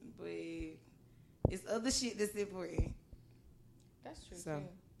 but it's other shit that's important. That's true So. too.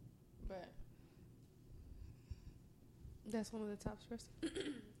 But That's one of the tops first.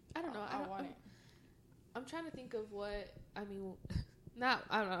 I don't know. I want it. I'm trying to think of what I mean. I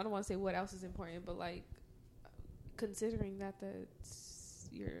don't want to say what else is important, but like considering that's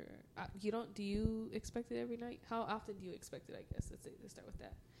do you expect it every night? How often do you expect it? I guess let's start with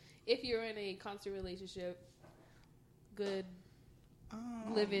that. If you're in a constant relationship, good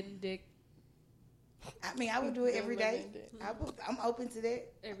living dick I mean, I would do it every day. I'm open to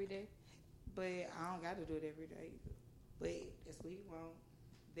that every day, but I don't got to do it every day. But that's what he want.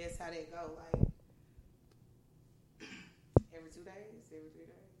 That's how that go. Like every 2 days, every 3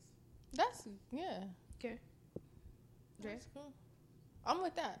 days. That's yeah. okay. That's cool. I'm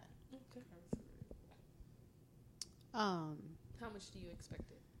with that. Okay. How much do you expect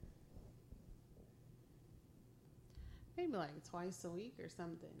it? Maybe like twice a week or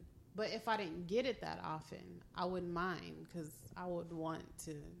something. But if I didn't get it that often, I wouldn't mind because I would want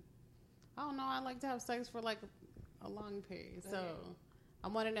to. I don't know. I like to have sex for like a long period, so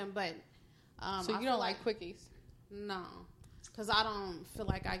I'm one of them. But So you don't like quickies? No, because I don't feel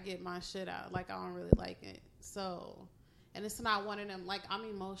like I get my shit out. Like I don't really like it. So, and it's not one of them. Like I'm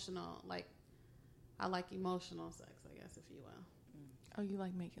emotional. Like I like emotional sex, I guess, if you will. Oh, you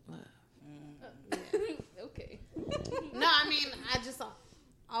like making love? Okay. No, I mean I just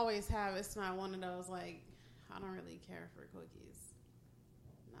always have. It's not one of those like I don't really care for cookies.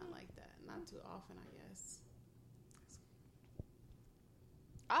 Not like that. Not too often, I guess.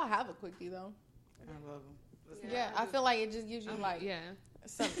 I'll have a quickie though. I love them. Yeah, I feel like it just gives you like Yeah.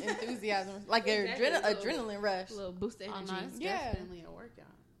 some enthusiasm, like an Exactly. adrenaline rush. A little boost of Oh, energy. no, it's Yeah. definitely a workout.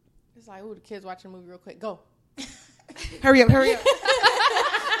 It's like, ooh, the kids watching a movie real quick. Go. Hurry up, hurry up.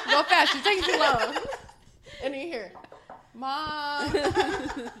 Go fast. You're taking too long. And then you hear, Mom.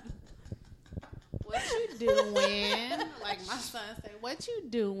 What you doing? Like my son say, what you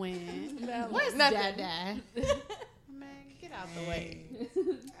doing? What's Nothing. Dada? Man, get out the way.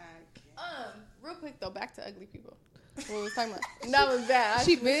 Real quick though, back to ugly people. What we was talking about? That was bad.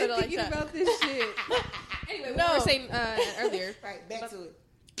 She missed been it like thinking that. about this shit. Anyway, No. what we were saying earlier. Right, back to it.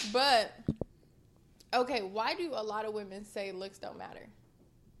 But okay, why do a lot of women say looks don't matter?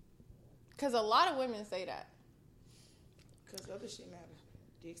 Because a lot of women say that. Because other shit matter.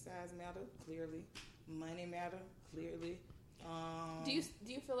 Dick size matter, clearly. Money matter, clearly. Do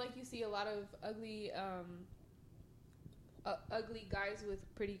you feel like you see a lot of ugly ugly guys with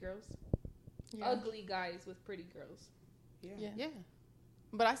pretty girls? Yeah. Ugly guys with pretty girls. Yeah. Yeah.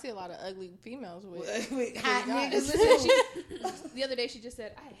 But I see a lot of ugly females with Hot guys. niggas. Listen, the other day she just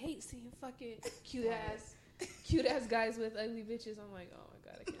said, "I hate seeing fucking cute ass guys with ugly bitches." I'm like, oh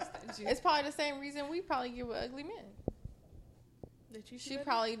my god, I can't stand you. It's probably the same reason we probably get with ugly men. That you She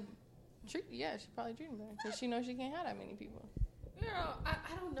probably dreamed that because she knows she can't have that many people. Girl, I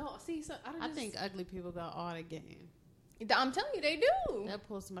don't know. See, so I think ugly people got all the game. I'm telling you, they do. They'll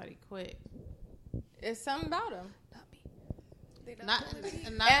pull somebody quick. It's something about them. not me. They don't Not, know me.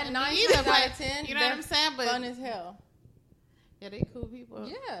 and not And 9 me either, times out of but 10, you know what I'm saying? But fun as hell. yeah, they cool people.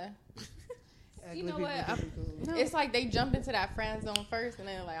 Yeah. You know what? No. It's like they jump into that friend zone first, and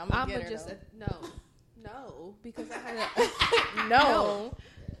then like, I'm gonna get her. just though. no, because I had No.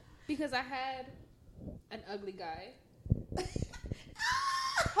 because I had an ugly guy,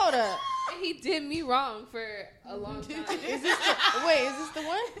 Hold up. and he did me wrong for a long time. Is this the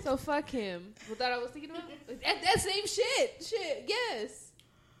one? So fuck him. Was that I was thinking about? That same shit. Shit. Yes.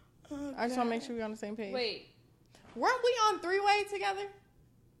 I just want to make sure we're on the same page. Wait. Weren't we on three-way together?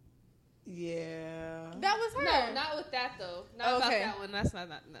 Yeah. That was her. No, not with that though. Not about Okay. that one. That's not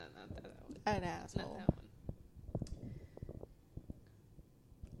that one. An Not asshole. that one.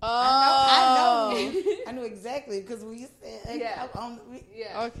 Oh. I know exactly because when you said Yeah.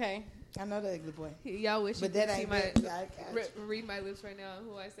 Yeah. Okay. I know the ugly boy. Y'all wish you But that could see ain't my read my lips right now and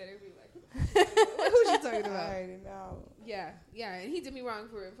who I said it. Be like, who's she talking I about? already know. Yeah, and he did me wrong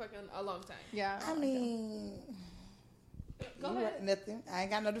for fucking a long time. Yeah. I mean, Go you ahead. right, nothing. I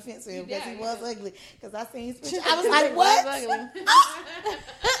ain't got no defense for him Yeah, because he you was know. ugly. Because I seen his picture. I was like, what? Ugly.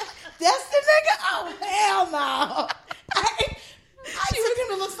 That's the nigga? Oh, hell no. I took him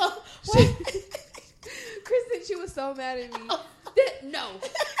to look so... Kristen, she was so mad at me. No,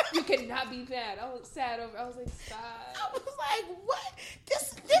 you cannot be mad. I was sad over. I was like, I stop. was like, what?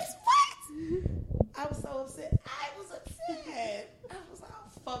 This what? I was so upset. I was upset. I was like, oh,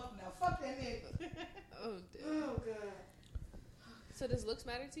 fuck no. Fuck that nigga. Oh, dude. Oh, God. So does looks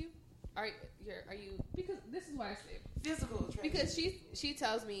matter to you? Are you? Because this is why I say it. Physical attraction. Because she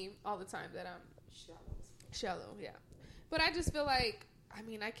tells me all the time that I'm shallow. Yeah, but I just feel like I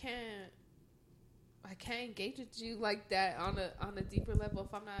can't engage with you like that on a deeper level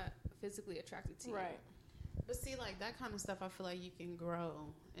if I'm not physically attracted to you. Right. But see, like that kind of stuff, I feel like you can grow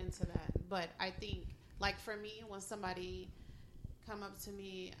into that. But I think, like for me, when somebody come up to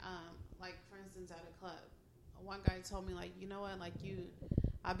me, like for instance at a club, one guy told me like, you know what, like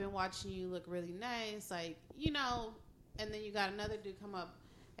I've been watching you look really nice, like and then you got another dude come up,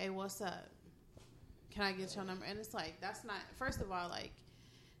 hey, what's up? Can I get your number? And it's like that's not. First of all, like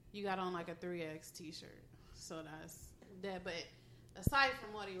you got on like a 3X t-shirt, so that's that. But aside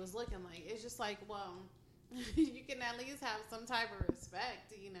from what he was looking like, it's just like, well, you can at least have some type of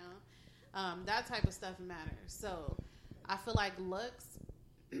respect, you know. That type of stuff matters. So I feel like looks,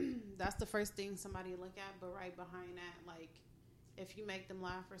 that's the first thing somebody look at. But right behind that, like if you make them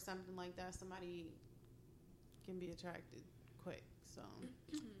laugh or something like that, somebody can be attracted quick. So,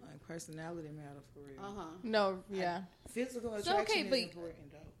 Like personality matter for real. No, yeah. Physical So, attraction okay, is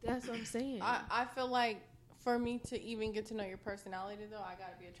important though. That's what I'm saying. I feel like for me to even get to know your personality, though, I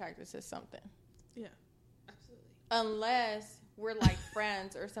gotta be attracted to something. Yeah, absolutely. Unless we're like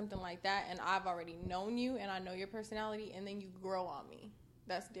friends or something like that, and I've already known you and I know your personality, and then you grow on me.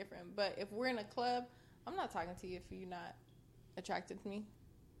 That's different. But if we're in a club, I'm not talking to you if you're not attracted to me,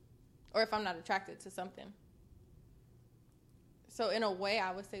 or if I'm not attracted to something. So in a way,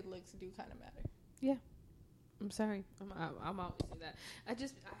 I would say looks do kind of matter. Yeah. I'm sorry. I'm always say that. I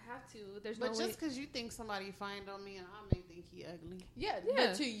have to. There's but no just way. because you think somebody fine on me, and I may think he ugly. Yeah, Yeah.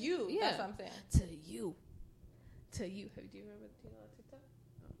 but to you, Yeah. that's what I'm saying. To you. Do you remember TikTok?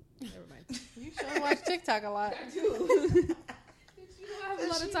 Oh, never mind. You should watch TikTok a lot. I do. Did you know I have a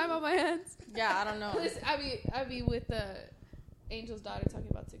lot of time on my hands? Yeah, I don't know. Listen, I be with Angel's daughter talking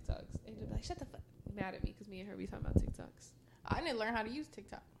about TikToks. Angel be like, shut the fuck, mad at me because me and her be talking about TikToks. I need to learn how to use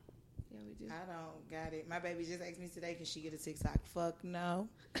TikTok. Yeah, we do. I don't got it. My baby just asked me today, can she get a TikTok? Fuck no.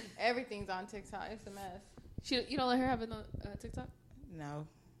 Everything's on TikTok. It's a mess. You don't let her have a TikTok? No.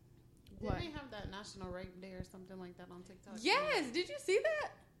 Why? Didn't they have that National Rape Day or something like that on TikTok? Yes, did you see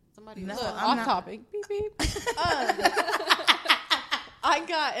that? Somebody No, was Look, I'm off not- topic. Beep beep. I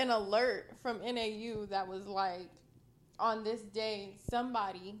got an alert from NAU that was like, on this day,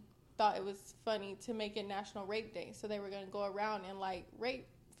 somebody thought it was funny to make it National Rape Day, so they were gonna go around and like rape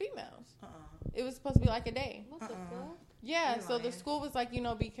females. It was supposed to be like a day. What the fuck? Yeah, You're so the lying. school was like,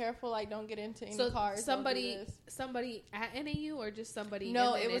 be careful, like don't get into any So cars. don't do somebody at NAU or just somebody?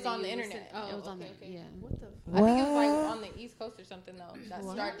 No, in it was on the NAU internet. Oh, It was on okay, the- okay. yeah. What the? this. I think it was like on the East Coast or something though. That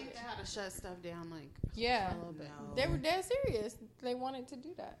What? I started. think they had to shut stuff down like Yeah. for a little bit. No. They were dead serious. They wanted to do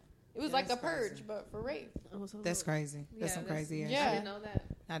that. It was Yeah, like a that's purge, crazy. but for rape. That's crazy. That's some crazy ass. Yeah. I didn't know that.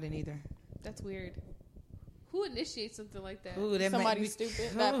 I didn't either. That's weird. Who initiates something like that? Ooh, that Somebody make me,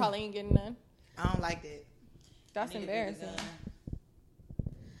 stupid that probably ain't getting none. I don't like that. That's I need to get it embarrassing.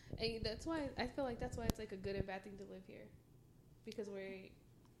 done. And that's why I feel like that's why it's like a good and bad thing to live here, because we're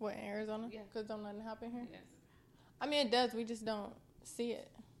What, in Arizona? Yeah. Because don't nothing happen here? yeah. I mean, it does. We just don't see it.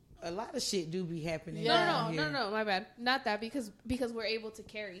 A lot of shit do be happening. Yeah. down here. No, my bad. Not that because we're able to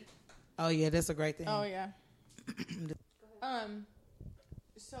carry. Oh yeah, that's a great thing. Oh, yeah.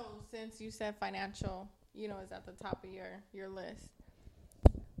 So since you said financial, is at the top of your list,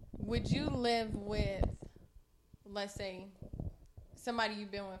 would you live with, let's say, somebody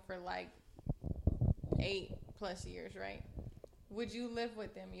you've been with for like 8+ years, right? Would you live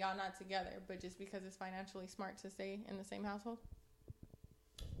with them, y'all not together, but just because it's financially smart to stay in the same household?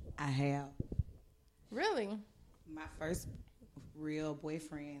 I have. Really? My first real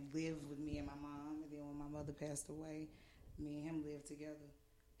boyfriend lived with me and my mom, and then when my mother passed away, me and him lived together,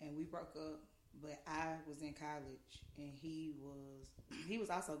 and we broke up. But I was in college, and he was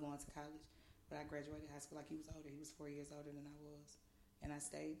also going to college. But I graduated high school like he was older. He was 4 years older than I was, and I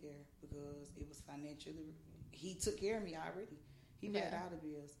stayed there because it was financially. He took care of me already. He paid all the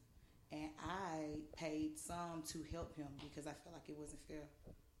bills, and I paid some to help him because I felt like it wasn't fair.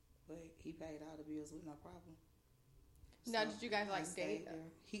 But he paid all the bills with no problem. Now, So did you guys I like stayed date?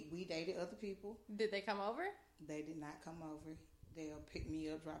 there. We dated other people. Did they come over? They did not come over. They'll pick me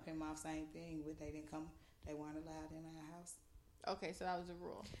up, drop him off, same thing. But they didn't come. They weren't allowed in our house. Okay, so that was a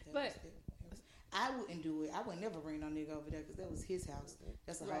rule. But- I wouldn't do it. I would never bring no nigga over there because that was his house.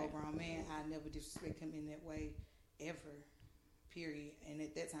 That's a whole Right. grown man. I never disrespect him in that way, ever. Period. And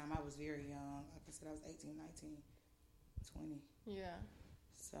at that time, I was very young. Like I said, I was 18, 19, 20. Yeah.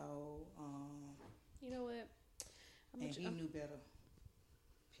 So, You know what? and he knew better.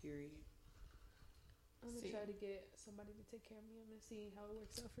 Period. I'm gonna See. try to get somebody to take care of me. I'm gonna see how it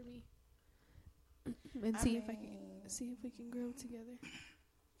works out for me, and see if we can grow together.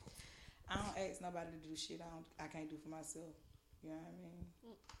 I don't ask nobody to do shit I can't do for myself. You know what I mean?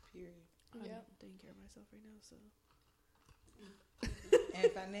 Period. Yep. I'm taking care of myself right now, so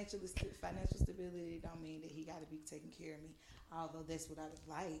And financial stability don't mean that he got to be taking care of me. Although that's what I would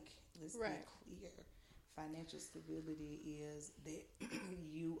like. Let's Right. be clear. Financial stability is that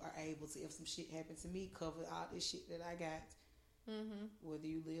you are able to, if some shit happens to me, cover all this shit that I got. Mm-hmm. Whether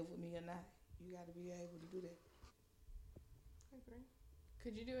you live with me or not, you got to be able to do that. I agree.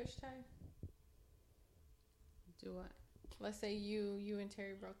 Could you do it, Shay? Do what? Let's say you and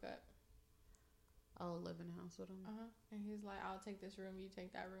Terry broke up. I'll live in a house with him. And he's like, I'll take this room, you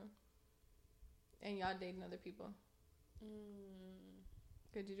take that room. And y'all dating other people.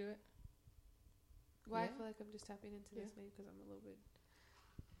 Could you do it? Well, I Yeah. feel like I'm just tapping into this maybe because I'm a little bit.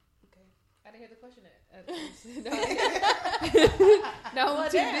 Okay, I didn't hear the question. No, I'm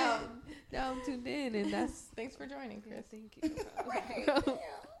too busy. Now I'm tuned in, and that's Thanks for joining, Chris. thank you. I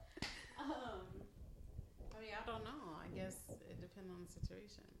mean, I don't know. I guess it depends on the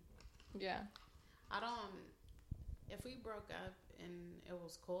situation. Yeah. If we broke up and it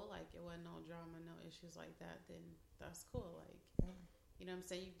was cool, like it wasn't no drama, no issues like that, then that's cool. Like, you know what I'm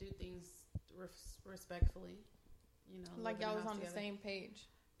saying? You do things respectfully, you know. Like living y'all was house on the together. same page.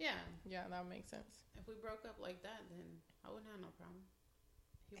 Yeah. Yeah, that would make sense. If we broke up like that, then I wouldn't have no problem.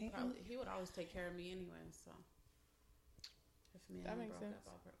 Ain't- He would always take care of me anyway, so. If me and That him makes broke sense.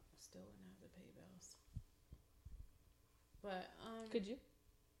 up, I still wouldn't have to pay bills. But, Could you?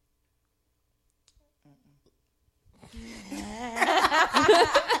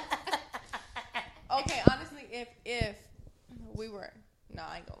 Okay, honestly, if we were, no,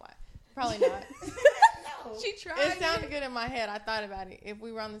 I ain't gonna lie, probably not. She tried. It sounded good in my head. I thought about it. If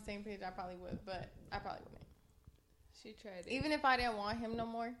we were on the same page, I probably would, but I probably wouldn't. She tried it. Even if I didn't want him no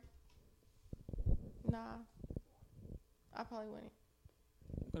more, nah, I probably wouldn't.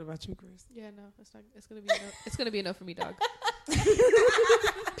 What about you, Chris? Yeah, no, it's not. It's gonna be. It's gonna be enough for me, dog.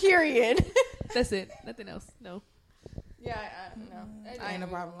 Period. That's it. Nothing else. No. Yeah, no, I ain't no even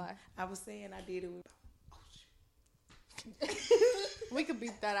problem. gonna lie. I was saying I did it with. We could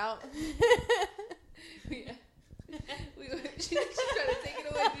beat that out. Yeah. She tried to take it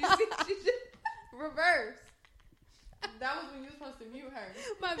away. Did you see? She did. Reverse. That was when you were supposed to mute her.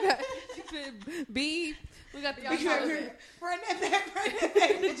 My bad. She said, "Beep." We got the Y'all beep try out to- of it. Run that back.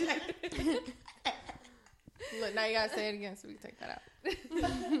 Look, now you gotta say it again so we can take that out. I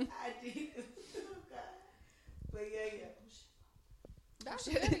did. Oh, God. But yeah. That's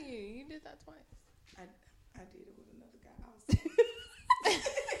good of you. You did that twice. I did it with another guy.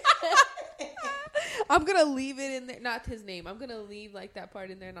 I'm gonna leave it in there. Not his name. I'm gonna leave like that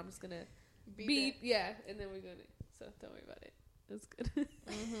part in there, and I'm just gonna Beep beep. it. Yeah, and then we're gonna. So don't worry about it. It's good.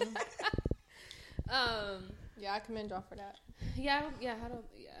 Mm-hmm. Yeah, I commend y'all for that. Yeah. I don't. No,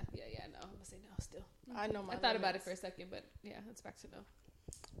 I'm gonna say no. Still, I know my I thought about it limits. for a second, but yeah, it's back to no.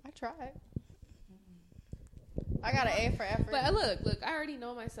 I tried. I got an A for effort. But look. I already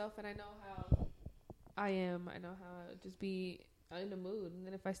know myself, and I know how I am. I know how to just be in the mood, and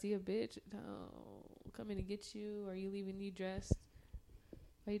then if I see a bitch, coming to get you, or you leaving you dressed.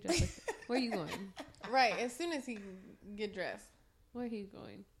 Why you dressed? Where you going? right, as soon as he get dressed. Where he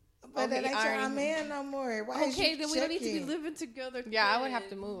going? But Okay, that ain't I your already- man no more. Why is Okay, you then we don't need to be checking? living together. Yeah, I would then. have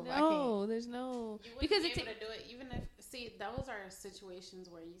to move. I No, there's no You wouldn't because be it's able to do it, even if those are situations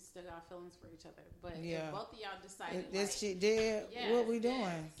where you still got feelings for each other. But Yeah. if both of y'all decided If this like, shit dead, yeah, what we it's doing?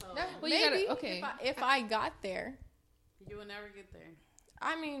 dead. So No, Well, you maybe gotta- okay. if I got there. you will never get there.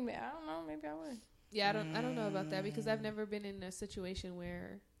 I mean, I don't know. Maybe I would. yeah. I don't know about that because I've never been in a situation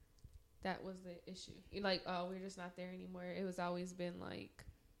where that was the issue. Like, oh, we're just not there anymore. It was always been like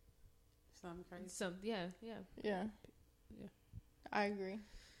Something crazy. some yeah. Yeah. Yeah. I agree.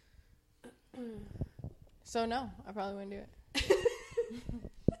 So no, I probably wouldn't do it.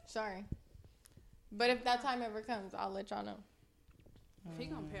 Sorry. But if that time ever comes, I'll let y'all know. If he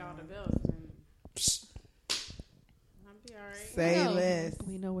gonna pay all the bills, then I'll be all right. Say No. less.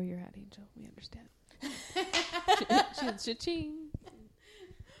 We know where you're at, Angel. We understand. Cha-ching.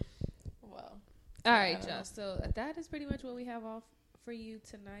 Well, All right, I don't Josh. So that is pretty much what we have off for you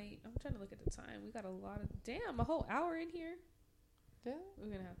tonight. I'm trying to look at the time. We got a lot of a whole hour in here. yeah.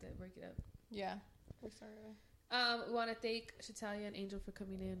 We're gonna have to break it up. Yeah. We started. We want to thank Shatalia and Angel for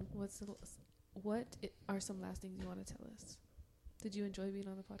coming in. What are some last things you want to tell us? Did you enjoy being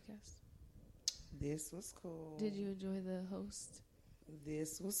on the podcast? This was cool. Did you enjoy the host?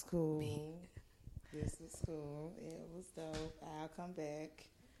 This was cool. This was cool. It was dope. I'll come back.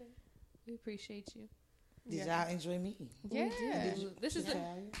 We appreciate you. Did Yeah. y'all enjoy me? Yeah. We did. This is the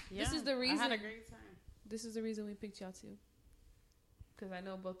Yeah, This is the I had reason- a great time. this is the reason we picked y'all too. Because I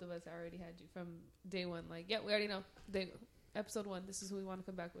know both of us already had you from day one. Like, yeah, we already know. Episode 1. This is who we want to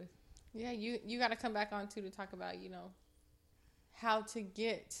come back with. Yeah, you got to come back on too to talk about, how to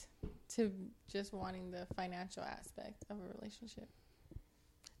get to just wanting the financial aspect of a relationship.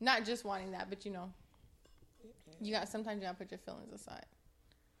 Not just wanting that, but sometimes you got to put your feelings aside.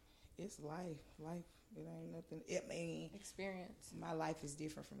 It's life. Life. It ain't nothing. I mean, Experience. my life is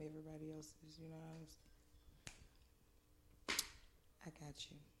different from everybody else's. You know. I got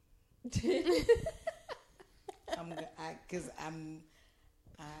you.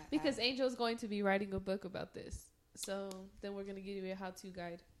 Because Angel's going to be writing a book about this. So then we're going to give you a how-to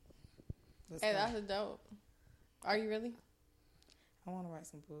guide. Hey, that's a dope. Are you really? I want to write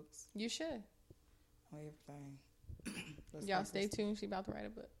some books You should. on everything. Y'all stay tuned. She about to write a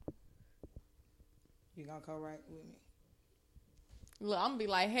book. You gonna co-write with me? Look, I'm gonna be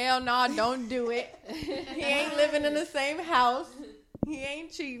like, hell no, don't do it. He ain't living in the same house. He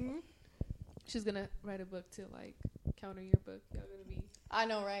ain't cheating. She's gonna write a book to like counter your book. Y'all gonna be. I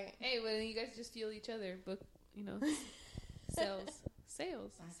know, right? Hey, well, then you guys just steal each other. Book, sales.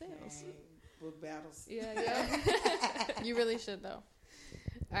 Book battles. Yeah. You really should, though.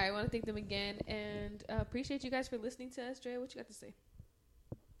 All right, I want to thank them again and appreciate you guys for listening to us. Drea, what you got to say?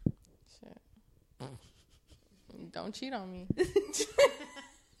 Shit. Don't cheat on me.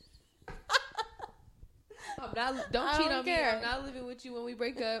 Don't cheat on care. me. I'm not living with you when we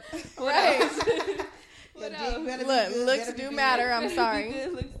break up. Right. What else? Look, looks do matter. I'm sorry.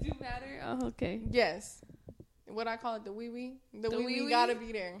 Good looks do matter. Oh, okay. Yes. What I call it, the wee wee. The wee wee-wee? wee gotta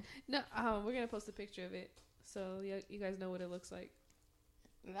be there. No, we're gonna post a picture of it so you guys know what it looks like.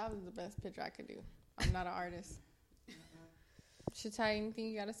 That was the best picture I could do. I'm not an artist. Shatai, anything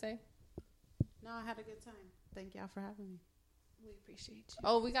you gotta say? No, I had a good time. Thank y'all for having me. We appreciate you.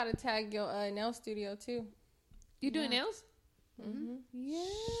 Oh, we gotta tag your nail studio too. You doing Yeah. nails? Mm-hmm. Yeah.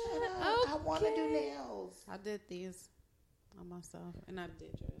 I want to do nails. I did these on myself, and I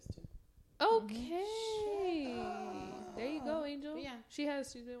did yours too. Okay. There you go, Angel. But yeah. She's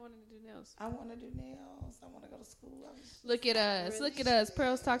been wanting to do nails. I want to do nails. I want to go to school. Look at us. Look at us.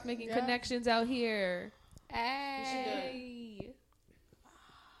 Pearls Talk making Yeah. connections out here. Hey.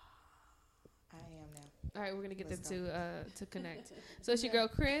 I am now. All right, we're gonna get Let's them to connect. So it's your girl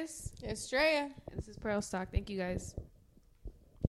Chris, It's Drea. and this is Pearls Talk. Thank you guys.